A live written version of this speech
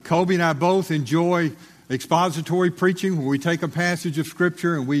Colby and I both enjoy expository preaching, where we take a passage of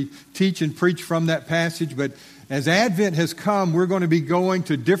Scripture and we teach and preach from that passage. But as Advent has come, we're going to be going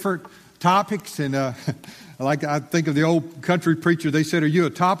to different topics. And I think of the old country preacher. They said, "Are you a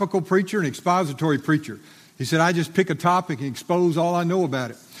topical preacher, an expository preacher?" He said, "I just pick a topic and expose all I know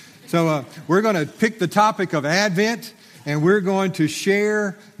about it." So we're going to pick the topic of Advent, and we're going to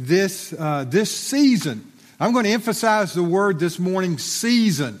share this season. I'm going to emphasize the word this morning,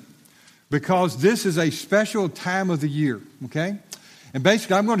 season, because this is a special time of the year, okay? And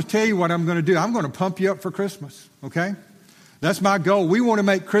basically, I'm going to tell you what I'm going to do. I'm going to pump you up for Christmas, okay? That's my goal. We want to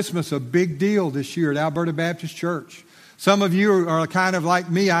make Christmas a big deal this year at Alberta Baptist Church. Some of you are kind of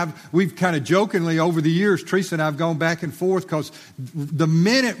like me. We've kind of jokingly over the years, Teresa and I have gone back and forth, because the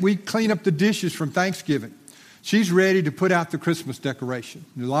minute we clean up the dishes from Thanksgiving, she's ready to put out the Christmas decoration.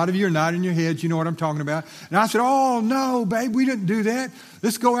 A lot of you are nodding your heads. You know what I'm talking about. And I said, "Oh, no, babe, we didn't do that.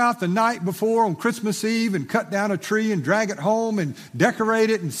 Let's go out the night before on Christmas Eve and cut down a tree and drag it home and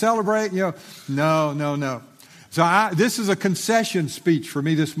decorate it and celebrate." You know, no. So this is a concession speech for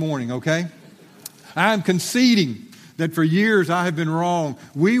me this morning, okay? I'm conceding that for years I have been wrong.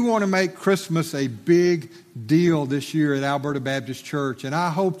 We want to make Christmas a big deal this year at Alberta Baptist Church, and I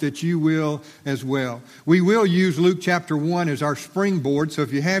hope that you will as well. We will use Luke chapter 1 as our springboard, so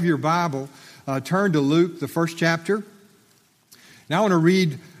if you have your Bible, turn to Luke, the first chapter. Now I want to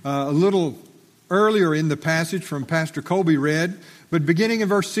read a little earlier in the passage from Pastor Colby read, but beginning in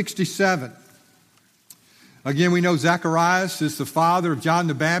verse 67. Again, we know Zacharias is the father of John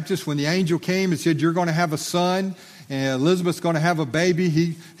the Baptist. When the angel came and said, "You're going to have a son, and Elizabeth's going to have a baby,"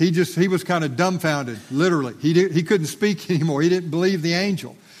 he was kind of dumbfounded, literally. He couldn't speak anymore. He didn't believe the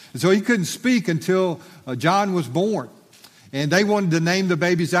angel. And so he couldn't speak until John was born. And they wanted to name the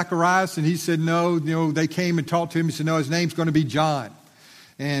baby Zacharias, and he said no. They came and talked to him. He said, "No, his name's going to be John."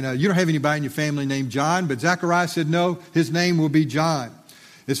 And you don't have anybody in your family named John, but Zacharias said, "No, his name will be John."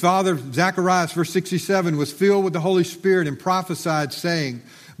 His father, Zacharias, verse 67, was filled with the Holy Spirit and prophesied, saying,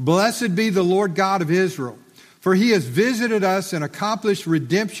 "Blessed be the Lord God of Israel, for he has visited us and accomplished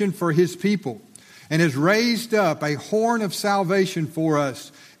redemption for his people, and has raised up a horn of salvation for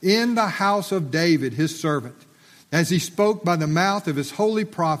us in the house of David, his servant, as he spoke by the mouth of his holy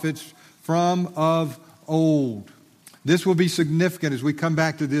prophets from of old." This will be significant as we come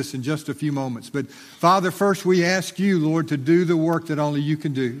back to this in just a few moments. But Father, first we ask you, Lord, to do the work that only you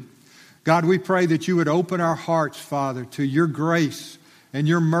can do. God, we pray that you would open our hearts, Father, to your grace and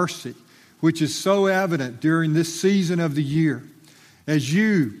your mercy, which is so evident during this season of the year. As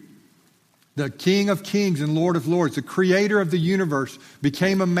you, the King of Kings and Lord of Lords, the creator of the universe,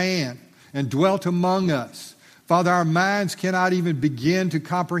 became a man and dwelt among us. Father, our minds cannot even begin to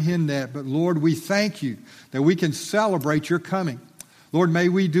comprehend that. But Lord, we thank you that we can celebrate your coming. Lord, may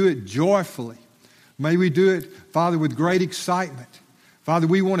we do it joyfully. May we do it, Father, with great excitement. Father,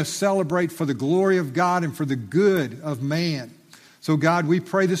 we want to celebrate for the glory of God and for the good of man. So God, we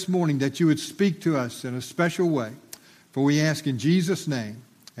pray this morning that you would speak to us in a special way. For we ask in Jesus' name,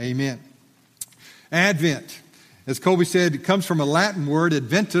 amen. Advent, as Colby said, it comes from a Latin word,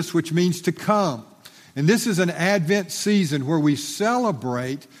 adventus, which means to come. And this is an Advent season where we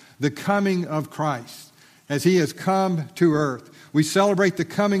celebrate the coming of Christ as he has come to earth. We celebrate the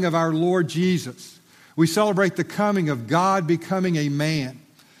coming of our Lord Jesus. We celebrate the coming of God becoming a man.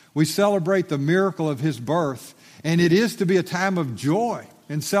 We celebrate the miracle of his birth. And it is to be a time of joy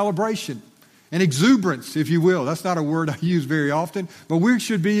and celebration and exuberance, if you will. That's not a word I use very often, but we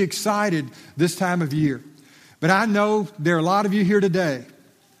should be excited this time of year. But I know there are a lot of you here today.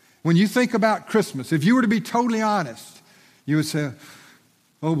 When you think about Christmas, if you were to be totally honest, you would say,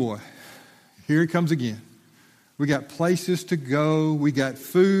 "Oh boy, here it comes again. We got places to go. We got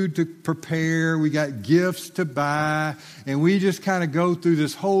food to prepare. We got gifts to buy." And we just kind of go through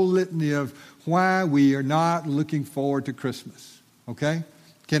this whole litany of why we are not looking forward to Christmas. Okay?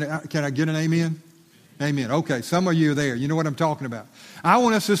 Can I get an amen? Amen. Okay, some of you are there. You know what I'm talking about. I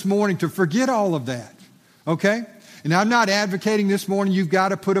want us this morning to forget all of that. Okay? And I'm not advocating this morning you've got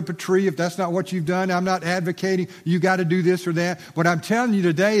to put up a tree if that's not what you've done. I'm not advocating you got to do this or that. What I'm telling you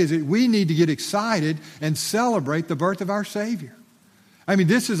today is that we need to get excited and celebrate the birth of our Savior. I mean,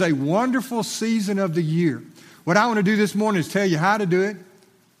 this is a wonderful season of the year. What I want to do this morning is tell you how to do it,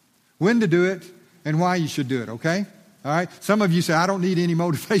 when to do it, and why you should do it, okay? All right? Some of you say, "I don't need any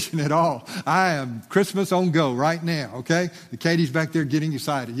motivation at all. I am Christmas on go right now," okay? Katie's back there getting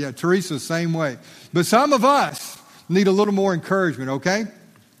excited. Yeah, Teresa's the same way. But some of us need a little more encouragement, okay?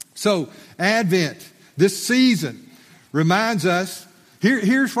 So, Advent, this season, reminds us,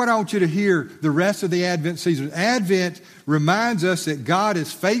 here's what I want you to hear the rest of the Advent season. Advent reminds us that God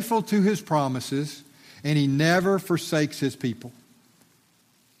is faithful to His promises and He never forsakes His people.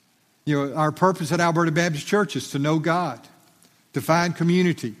 You know, our purpose at Alberta Baptist Church is to know God, to find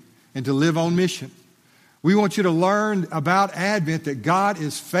community, and to live on mission. We want you to learn about Advent that God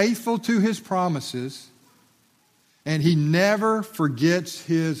is faithful to His promises and He never forgets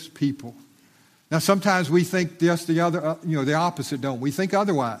His people. Now, sometimes we think just the opposite, don't we? We think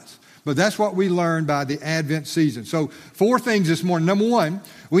otherwise. But that's what we learn by the Advent season. So 4 things this morning. Number 1,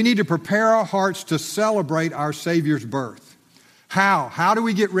 we need to prepare our hearts to celebrate our Savior's birth. How? How do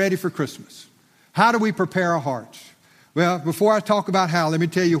we get ready for Christmas? How do we prepare our hearts? Well, before I talk about how, let me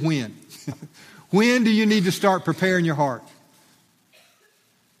tell you when. When do you need to start preparing your heart?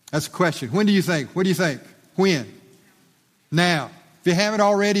 That's a question. When do you think? What do you think? When? Now. If you haven't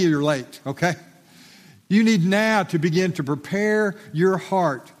already, you're late, okay? You need now to begin to prepare your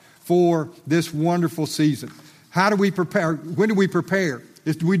heart for this wonderful season. How do we prepare? When do we prepare?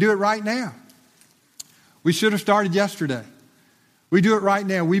 We do it right now. We should have started yesterday. We do it right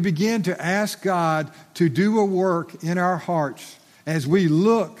now. We begin to ask God to do a work in our hearts as we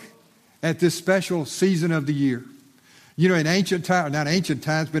look at this special season of the year. You know, in ancient times, not ancient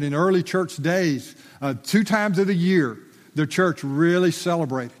times, but in early church days, 2 times of the year, the church really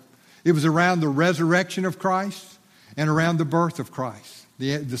celebrated. It was around the resurrection of Christ and around the birth of Christ.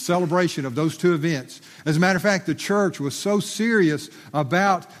 The celebration of those 2 events. As a matter of fact, the church was so serious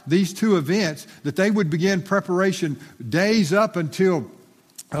about these 2 events that they would begin preparation days up until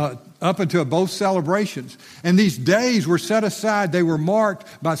both celebrations. And these days were set aside. They were marked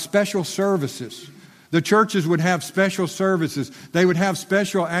by special services. The churches would have special services. They would have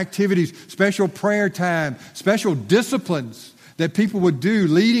special activities, special prayer time, special disciplines that people would do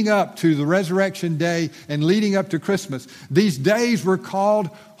leading up to the resurrection day and leading up to Christmas. These days were called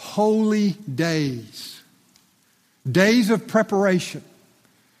holy days. Days of preparation.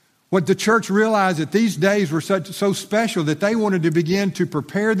 What the church realized that these days were so special that they wanted to begin to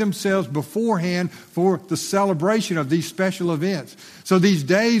prepare themselves beforehand for the celebration of these special events. So these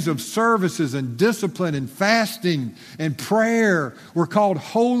days of services and discipline and fasting and prayer were called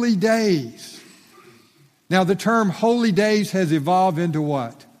holy days. Now the term holy days has evolved into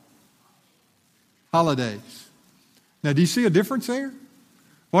what? Holidays. Now do you see a difference there?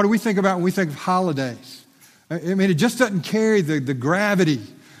 What do we think about when we think of holidays? I mean, it just doesn't carry the gravity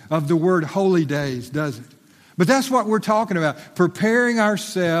of the word holy days, does it? But that's what we're talking about, preparing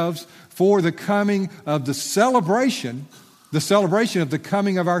ourselves for the coming of the celebration of the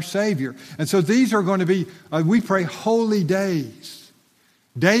coming of our Savior. And so these are going to be, we pray, holy days,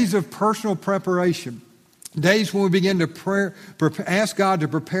 days of personal preparation, days when we begin to ask God to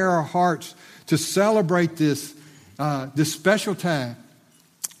prepare our hearts to celebrate this special time.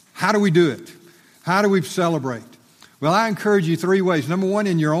 How do we do it? How do we celebrate? Well, I encourage you 3 ways. Number 1,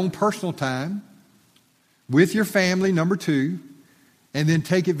 in your own personal time, with your family, number 2, and then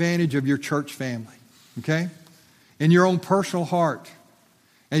take advantage of your church family, okay? In your own personal heart,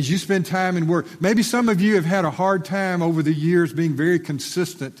 as you spend time in Word. Maybe some of you have had a hard time over the years being very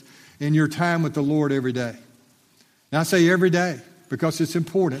consistent in your time with the Lord every day. Now, I say every day because it's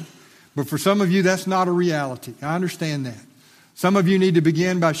important, but for some of you, that's not a reality. I understand that. Some of you need to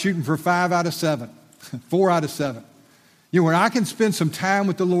begin by shooting for 5 out of 7, 4 out of 7. You know, where I can spend some time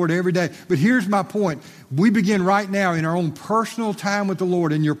with the Lord every day. But here's my point. We begin right now in our own personal time with the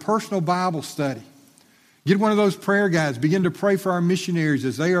Lord, in your personal Bible study. Get one of those prayer guides. Begin to pray for our missionaries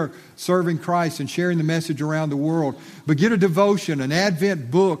as they are serving Christ and sharing the message around the world. But get a devotion, an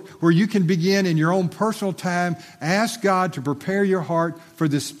Advent book where you can begin in your own personal time, ask God to prepare your heart for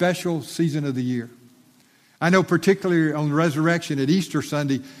this special season of the year. I know particularly on Resurrection at Easter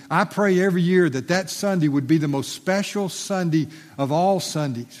Sunday, I pray every year that Sunday would be the most special Sunday of all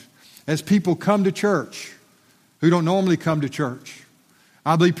Sundays. As people come to church who don't normally come to church,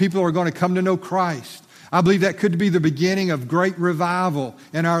 I believe people are going to come to know Christ. I believe that could be the beginning of great revival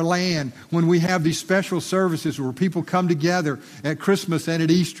in our land when we have these special services where people come together at Christmas and at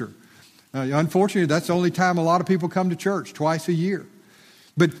Easter. Unfortunately, that's the only time a lot of people come to church, twice a year.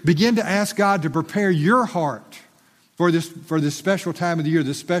 But begin to ask God to prepare your heart for this special time of the year,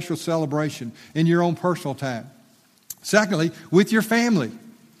 this special celebration in your own personal time. Secondly, with your family.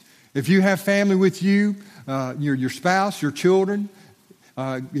 If you have family with you, your spouse, your children,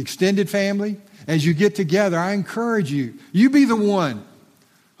 extended family, as you get together, I encourage you. You be the one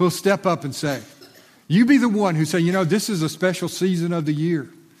who'll step up and say. You be the one who say, you know, this is a special season of the year.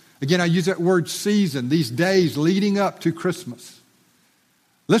 Again, I use that word season, these days leading up to Christmas.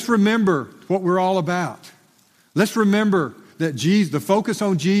 Let's remember what we're all about. Let's remember that the focus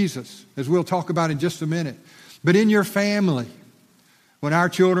on Jesus, as we'll talk about in just a minute. But in your family, when our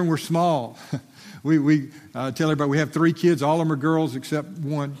children were small, we tell everybody we have 3 kids. All of them are girls except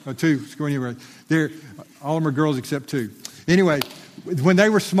 1 or 2. Anyway, all of them are girls except 2. Anyway, when they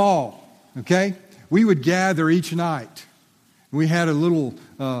were small, okay, we would gather each night. We had a little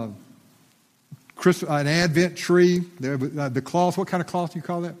an Advent tree. The cloth, what kind of cloth do you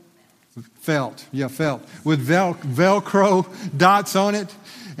call that? Felt. Yeah, felt. With Velcro dots on it.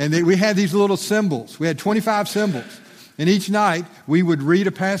 And we had these little symbols. We had 25 symbols. And each night, we would read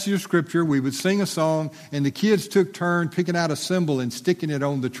a passage of Scripture, we would sing a song, and the kids took turn picking out a symbol and sticking it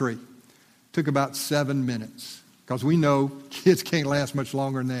on the tree. It took about 7 minutes, because we know kids can't last much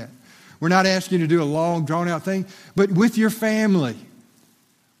longer than that. We're not asking you to do a long, drawn-out thing, but with your family,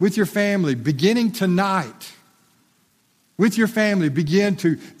 beginning tonight, with your family, begin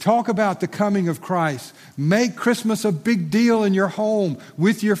to talk about the coming of Christ. Make Christmas a big deal in your home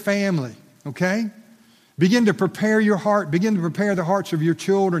with your family, okay? Begin to prepare your heart. Begin to prepare the hearts of your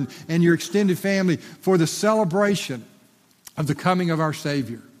children and your extended family for the celebration of the coming of our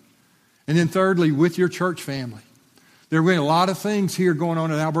Savior. And then thirdly, with your church family. There have been a lot of things here going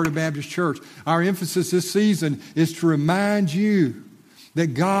on at Alberta Baptist Church. Our emphasis this season is to remind you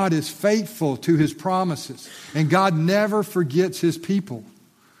that God is faithful to His promises, and God never forgets His people.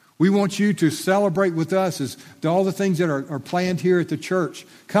 We want you to celebrate with us as to all the things that are planned here at the church.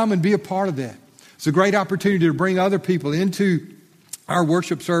 Come and be a part of that. It's a great opportunity to bring other people into our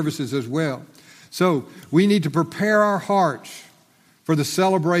worship services as well. So we need to prepare our hearts for the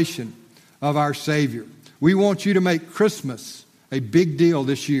celebration of our Savior. We want you to make Christmas a big deal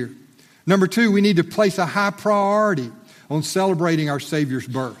this year. Number 2, we need to place a high priority on celebrating our Savior's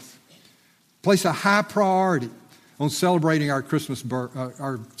birth. Place a high priority on celebrating our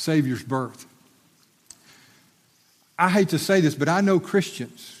our Savior's birth. I hate to say this, but I know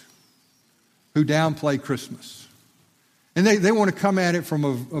Christians who downplay Christmas. And they want to come at it from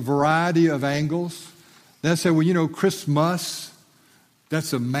a variety of angles. They'll say, well, you know, Christmas,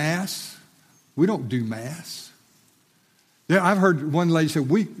 that's a mass. We don't do mass. Yeah, I've heard one lady say,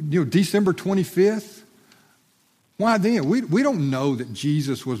 December 25th? Why then? We don't know that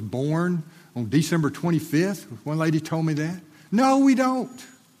Jesus was born on December 25th. One lady told me that. No, we don't.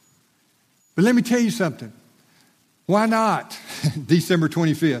 But let me tell you something. Why not December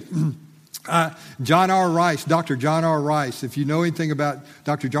 25th? John R. Rice, Dr. John R. Rice, if you know anything about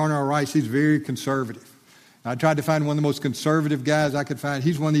Dr. John R. Rice, he's very conservative. I tried to find one of the most conservative guys I could find.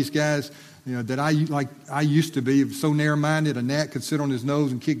 He's one of these guys, that I used to be, so narrow-minded, a gnat could sit on his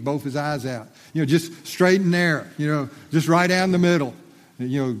nose and kick both his eyes out. Just straight and narrow, just right down the middle.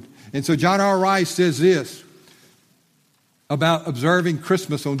 And so John R. Rice says this about observing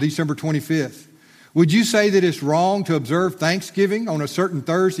Christmas on December 25th. Would you say that it's wrong to observe Thanksgiving on a certain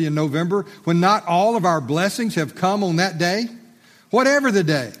Thursday in November when not all of our blessings have come on that day? Whatever the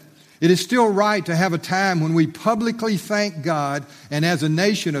day, it is still right to have a time when we publicly thank God and as a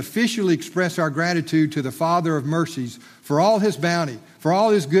nation officially express our gratitude to the Father of mercies for all His bounty, for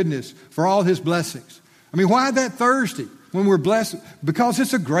all His goodness, for all His blessings. Why that Thursday when we're blessed? Because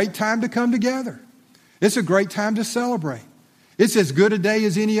it's a great time to come together. It's a great time to celebrate. It's as good a day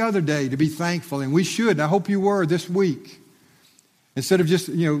as any other day to be thankful, and we should, and I hope you were this week. Instead of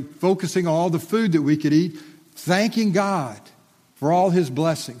just, focusing on all the food that we could eat, thanking God for all His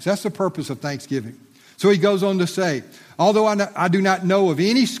blessings. That's the purpose of Thanksgiving. So he goes on to say, although I do not know of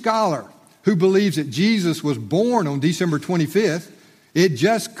any scholar who believes that Jesus was born on December 25th, it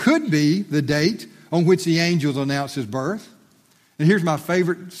just could be the date on which the angels announced His birth. And here's my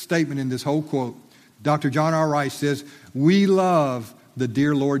favorite statement in this whole quote. Dr. John R. Rice says, we love the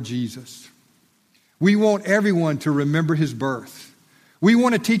dear Lord Jesus. We want everyone to remember His birth. We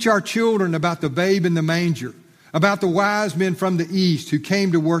want to teach our children about the babe in the manger, about the wise men from the east who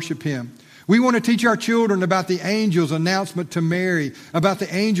came to worship Him. We want to teach our children about the angel's announcement to Mary, about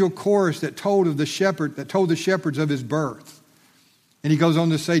the angel chorus that told the shepherds of His birth. And he goes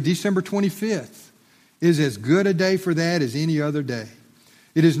on to say, December 25th is as good a day for that as any other day.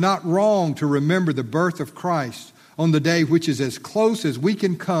 It is not wrong to remember the birth of Christ on the day which is as close as we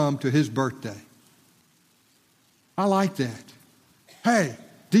can come to His birthday. I like that. Hey,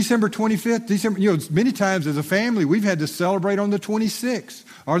 December 25th, many times as a family, we've had to celebrate on the 26th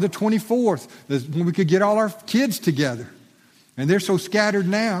or the 24th when we could get all our kids together. And they're so scattered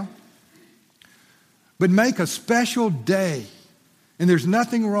now. But make a special day. And there's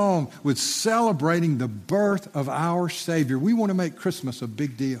nothing wrong with celebrating the birth of our Savior. We want to make Christmas a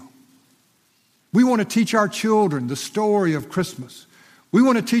big deal. We want to teach our children the story of Christmas. We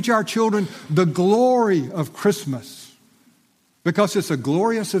want to teach our children the glory of Christmas because it's a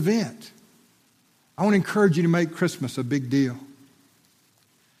glorious event. I want to encourage you to make Christmas a big deal.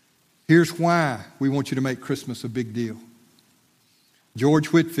 Here's why we want you to make Christmas a big deal. George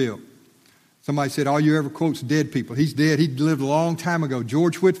Whitefield. Somebody said, all you ever quote's dead people. He's dead. He lived a long time ago.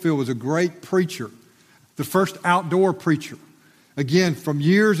 George Whitefield was a great preacher, the first outdoor preacher, again, from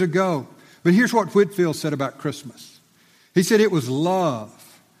years ago. But here's what Whitefield said about Christmas. He said it was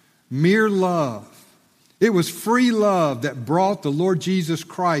love, mere love. It was free love that brought the Lord Jesus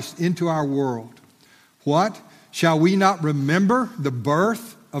Christ into our world. What? Shall we not remember the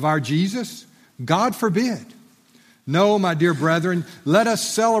birth of our Jesus? God forbid. No, my dear brethren, let us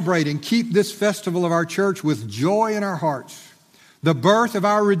celebrate and keep this festival of our church with joy in our hearts. The birth of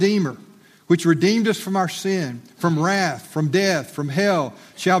our Redeemer, which redeemed us from our sin, from wrath, from death, from hell,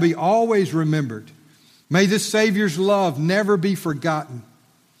 shall be always remembered. May this Savior's love never be forgotten.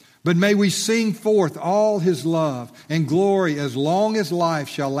 But may we sing forth all His love and glory as long as life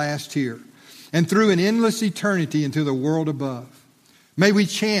shall last here, and through an endless eternity into the world above. May we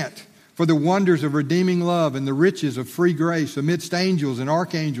chant for the wonders of redeeming love and the riches of free grace amidst angels and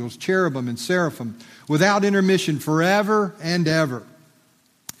archangels, cherubim and seraphim, without intermission forever and ever.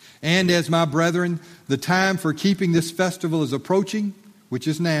 And as my brethren, the time for keeping this festival is approaching, which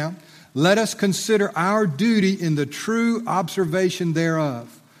is now, let us consider our duty in the true observation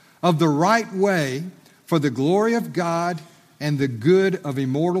thereof, of the right way for the glory of God and the good of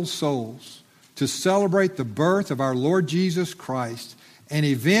immortal souls, to celebrate the birth of our Lord Jesus Christ, an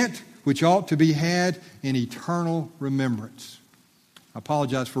event which ought to be had in eternal remembrance. I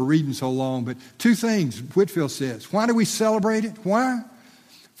apologize for reading so long, but two things Whitefield says. Why do we celebrate it? Why?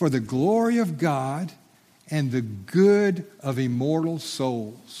 For the glory of God and the good of immortal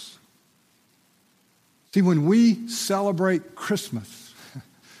souls. See, when we celebrate Christmas,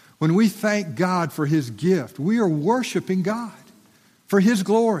 when we thank God for His gift, we are worshiping God for His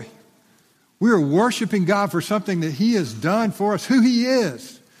glory. We are worshiping God for something that He has done for us, who He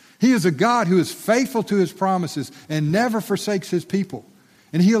is. He is a God who is faithful to His promises and never forsakes His people.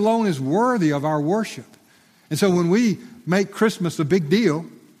 And He alone is worthy of our worship. And so when we make Christmas a big deal,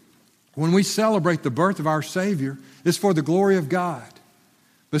 when we celebrate the birth of our Savior, it's for the glory of God.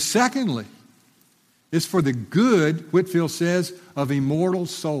 But secondly, it's for the good, Whitefield says, of immortal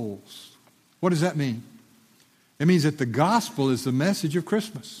souls. What does that mean? It means that the gospel is the message of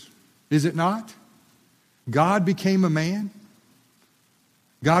Christmas. Is it not? God became a man.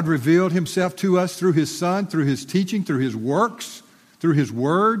 God revealed Himself to us through His Son, through His teaching, through His works, through His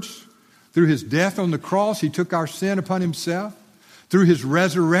words, through His death on the cross. He took our sin upon Himself. Through His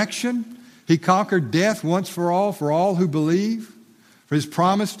resurrection, He conquered death once for all who believe. For His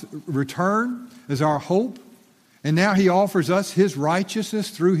promised return is our hope. And now He offers us His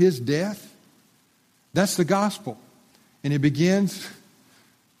righteousness through His death. That's the gospel. And it begins,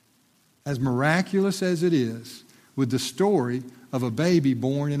 as miraculous as it is, with the story of a baby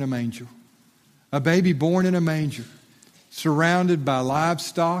born in a manger. A baby born in a manger, surrounded by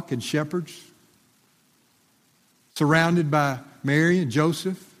livestock and shepherds, surrounded by Mary and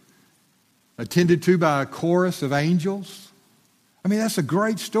Joseph, attended to by a chorus of angels. I mean, that's a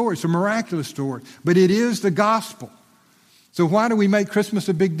great story. It's a miraculous story. But it is the gospel. So why do we make Christmas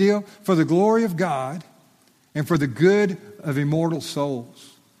a big deal? For the glory of God and for the good of immortal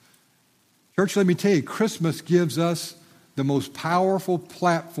souls. Church, let me tell you, Christmas gives us the most powerful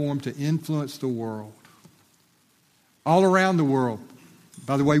platform to influence the world. All around the world.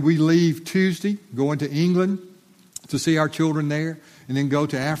 By the way, we leave Tuesday, going to England to see our children there, and then go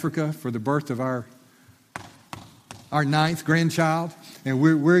to Africa for the birth of our 9th grandchild. And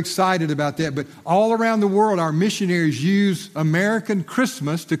we're excited about that. But all around the world, our missionaries use American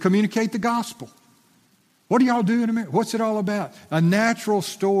Christmas to communicate the gospel. What do y'all do in America? What's it all about? A natural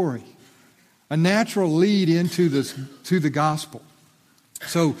story. A natural lead into the gospel.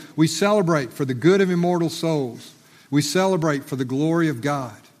 So we celebrate for the good of immortal souls. We celebrate for the glory of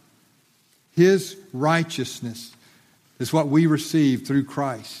God. His righteousness is what we receive through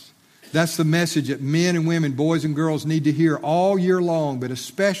Christ. That's the message that men and women, boys and girls need to hear all year long, but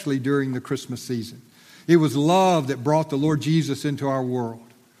especially during the Christmas season. It was love that brought the Lord Jesus into our world.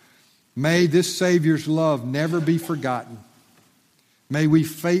 May this Savior's love never be forgotten. May we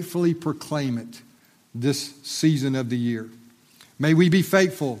faithfully proclaim it this season of the year. May we be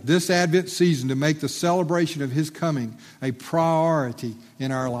faithful this Advent season to make the celebration of His coming a priority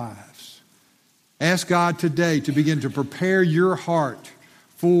in our lives. Ask God today to begin to prepare your heart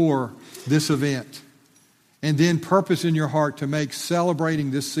for this event. And then purpose in your heart to make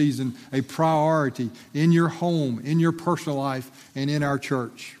celebrating this season a priority in your home, in your personal life, and in our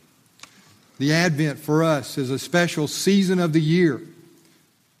church. The Advent for us is a special season of the year,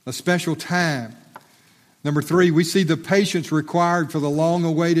 a special time Number 3, we see the patience required for the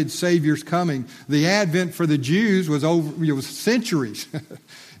long-awaited Savior's coming. The Advent for the Jews was centuries.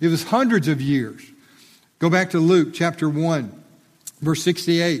 It was hundreds of years. Go back to Luke chapter 1, verse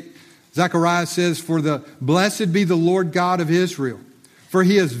 68. Zechariah says, Blessed be the Lord God of Israel, for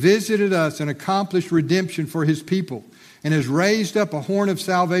he has visited us and accomplished redemption for his people, and has raised up a horn of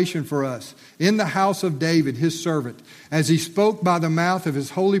salvation for us in the house of David, his servant, as he spoke by the mouth of his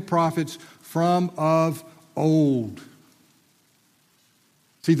holy prophets from of old.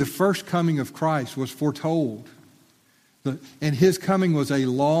 See, the first coming of Christ was foretold. And his coming was a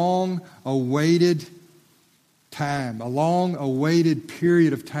long-awaited time, a long-awaited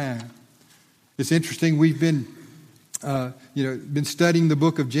period of time. It's interesting, we've been studying the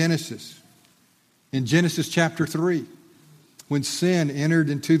book of Genesis. In Genesis chapter 3, when sin entered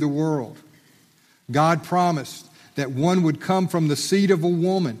into the world, God promised that one would come from the seed of a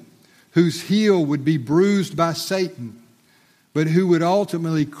woman whose heel would be bruised by Satan, but who would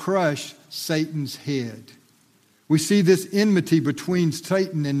ultimately crush Satan's head. We see this enmity between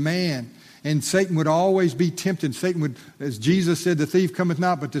Satan and man, and Satan would always be tempted. Satan would, as Jesus said, the thief cometh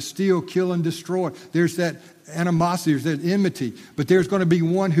not but to steal, kill, and destroy. There's that animosity, there's that enmity. But there's going to be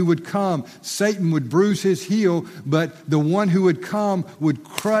one who would come. Satan would bruise his heel, but the one who would come would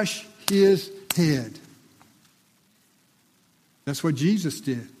crush his head. That's what Jesus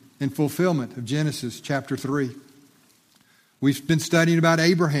did in fulfillment of Genesis chapter 3. We've been studying about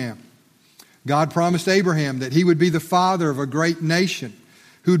Abraham. God promised Abraham that he would be the father of a great nation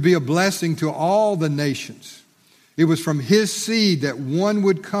who would be a blessing to all the nations. It was from his seed that one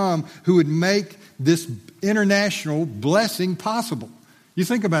would come who would make this international blessing possible. You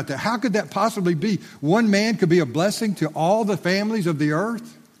think about that. How could that possibly be? One man could be a blessing to all the families of the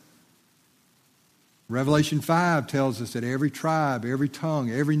earth? Revelation 5 tells us that every tribe, every tongue,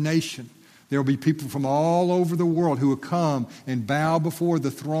 every nation, there will be people from all over the world who will come and bow before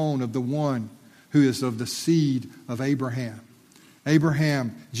the throne of the one who is of the seed of Abraham.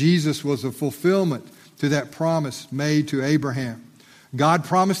 Abraham, Jesus was a fulfillment to that promise made to Abraham. God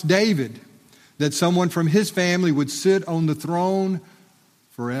promised David that someone from his family would sit on the throne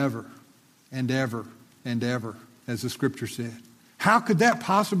forever and ever and ever, as the scripture said. How could that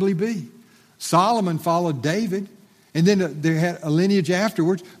possibly be? Solomon followed David, and then they had a lineage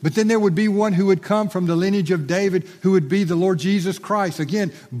afterwards, but then there would be one who would come from the lineage of David who would be the Lord Jesus Christ.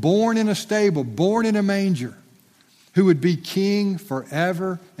 Again, born in a stable, born in a manger, who would be king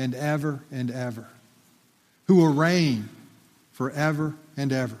forever and ever and ever, who will reign forever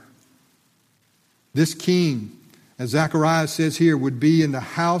and ever. This king, as Zechariah says here, would be in the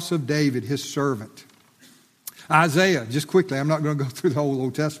house of David, his servant. Isaiah, just quickly, I'm not going to go through the whole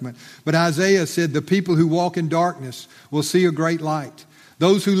Old Testament, but Isaiah said, the people who walk in darkness will see a great light.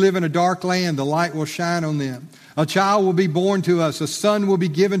 Those who live in a dark land, the light will shine on them. A child will be born to us, a son will be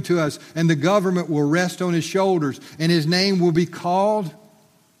given to us, and the government will rest on his shoulders, and his name will be called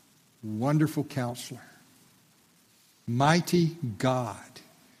Wonderful Counselor, Mighty God,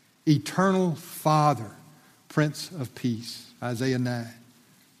 Eternal Father, Prince of Peace. Isaiah 9.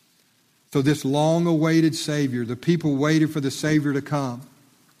 So this long-awaited Savior, the people waited for the Savior to come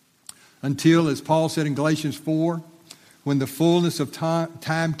until, as Paul said in Galatians 4, when the fullness of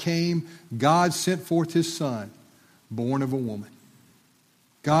time came, God sent forth his Son, born of a woman.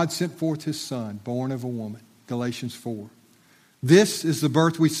 God sent forth his Son, born of a woman. Galatians 4. This is the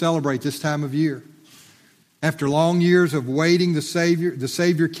birth we celebrate this time of year. After long years of waiting, the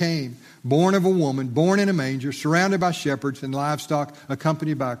Savior came, born of a woman, born in a manger, surrounded by shepherds and livestock,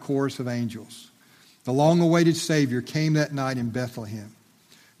 accompanied by a chorus of angels. The long-awaited Savior came that night in Bethlehem.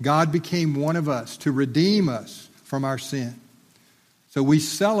 God became one of us to redeem us from our sin. So we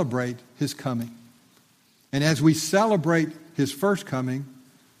celebrate his coming. And as we celebrate his first coming,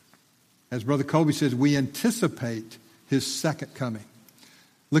 as Brother Colby says, we anticipate his second coming.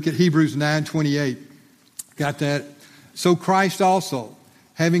 Look at Hebrews 9:28. Got that? So Christ also,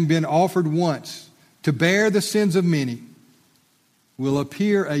 having been offered once to bear the sins of many, will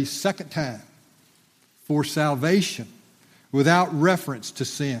appear a second time for salvation without reference to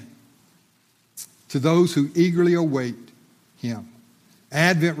sin, to those who eagerly await him.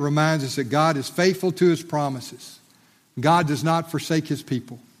 Advent reminds us that God is faithful to his promises. God does not forsake his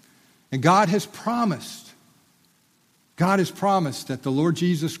people. And God has promised that the Lord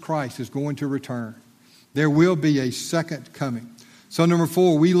Jesus Christ is going to return. There will be a second coming. So number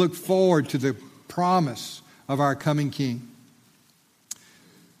 4, we look forward to the promise of our coming King.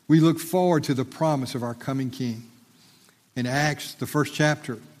 We look forward to the promise of our coming King. In Acts, the first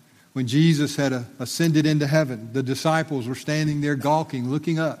chapter, when Jesus had ascended into heaven, the disciples were standing there gawking,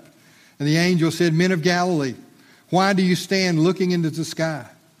 looking up. And the angel said, Men of Galilee, why do you stand looking into the sky?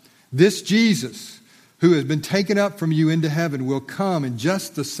 This Jesus, who has been taken up from you into heaven, will come in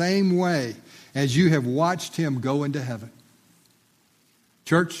just the same way as you have watched him go into heaven.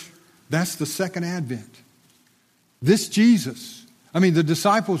 Church, that's the second advent. This Jesus, the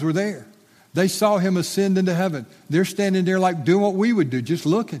disciples were there. They saw him ascend into heaven. They're standing there like doing what we would do, just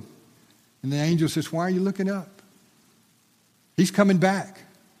looking. And the angel says, why are you looking up? He's coming back.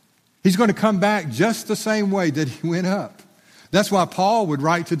 He's going to come back just the same way that he went up. That's why Paul would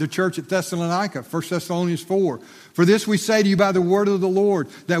write to the church at Thessalonica, 1 Thessalonians 4. For this we say to you by the word of the Lord,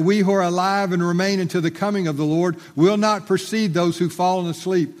 that we who are alive and remain until the coming of the Lord will not precede those who've fallen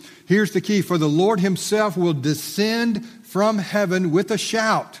asleep. Here's the key. For the Lord himself will descend from heaven with a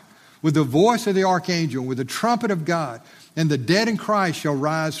shout, with the voice of the archangel, with the trumpet of God, and the dead in Christ shall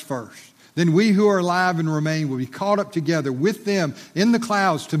rise first. Then we who are alive and remain will be caught up together with them in the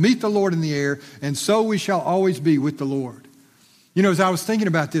clouds to meet the Lord in the air, and so we shall always be with the Lord. As I was thinking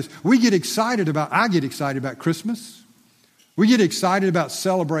about this, I get excited about Christmas. We get excited about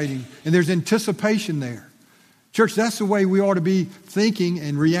celebrating, and there's anticipation there. Church, that's the way we ought to be thinking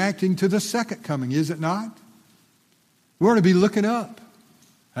and reacting to the second coming, is it not? We ought to be looking up.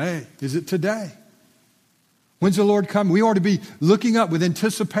 Hey, is it today? When's the Lord coming? We ought to be looking up with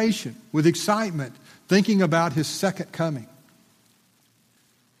anticipation, with excitement, thinking about his second coming.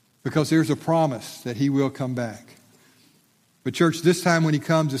 Because there's a promise that he will come back. But church, this time when he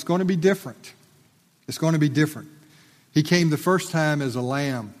comes, it's going to be different. It's going to be different. He came the first time as a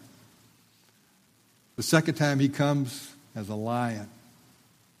lamb. The second time he comes as a lion.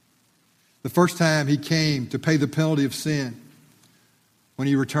 The first time he came to pay the penalty of sin. When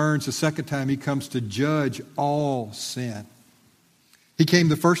he returns the second time, he comes to judge all sin. He came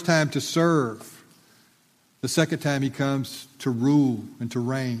the first time to serve. The second time he comes to rule and to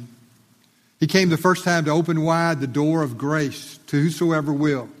reign. He came the first time to open wide the door of grace to whosoever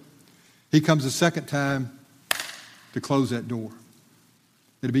will. He comes the second time to close that door.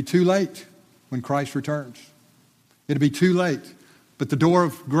 It'll be too late when Christ returns. It'll be too late. But the door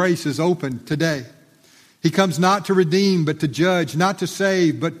of grace is open today. He comes not to redeem, but to judge, not to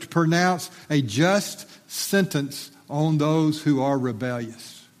save, but to pronounce a just sentence on those who are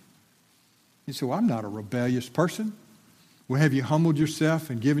rebellious. You say, well, I'm not a rebellious person. Well, have you humbled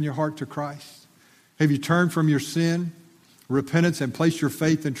yourself and given your heart to Christ? Have you turned from your sin, repentance, and placed your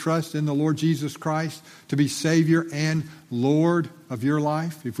faith and trust in the Lord Jesus Christ to be Savior and Lord of your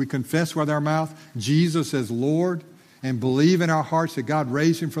life? If we confess with our mouth Jesus as Lord and believe in our hearts that God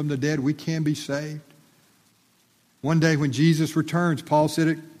raised him from the dead, we can be saved. One day when Jesus returns, Paul said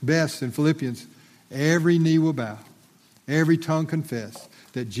it best in Philippians, every knee will bow, every tongue confess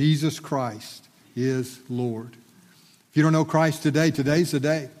that Jesus Christ is Lord. If you don't know Christ today, today's the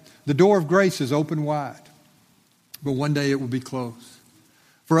day. The door of grace is open wide, but one day it will be closed.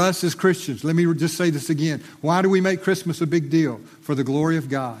 For us as Christians, let me just say this again. Why do we make Christmas a big deal? For the glory of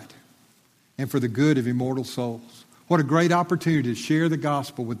God and for the good of immortal souls. What a great opportunity to share the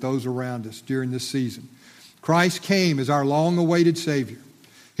gospel with those around us during this season. Christ came as our long-awaited Savior.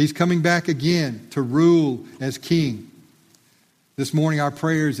 He's coming back again to rule as King. This morning our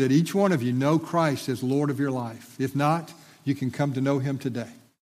prayer is that each one of you know Christ as Lord of your life. If not, you can come to know him today.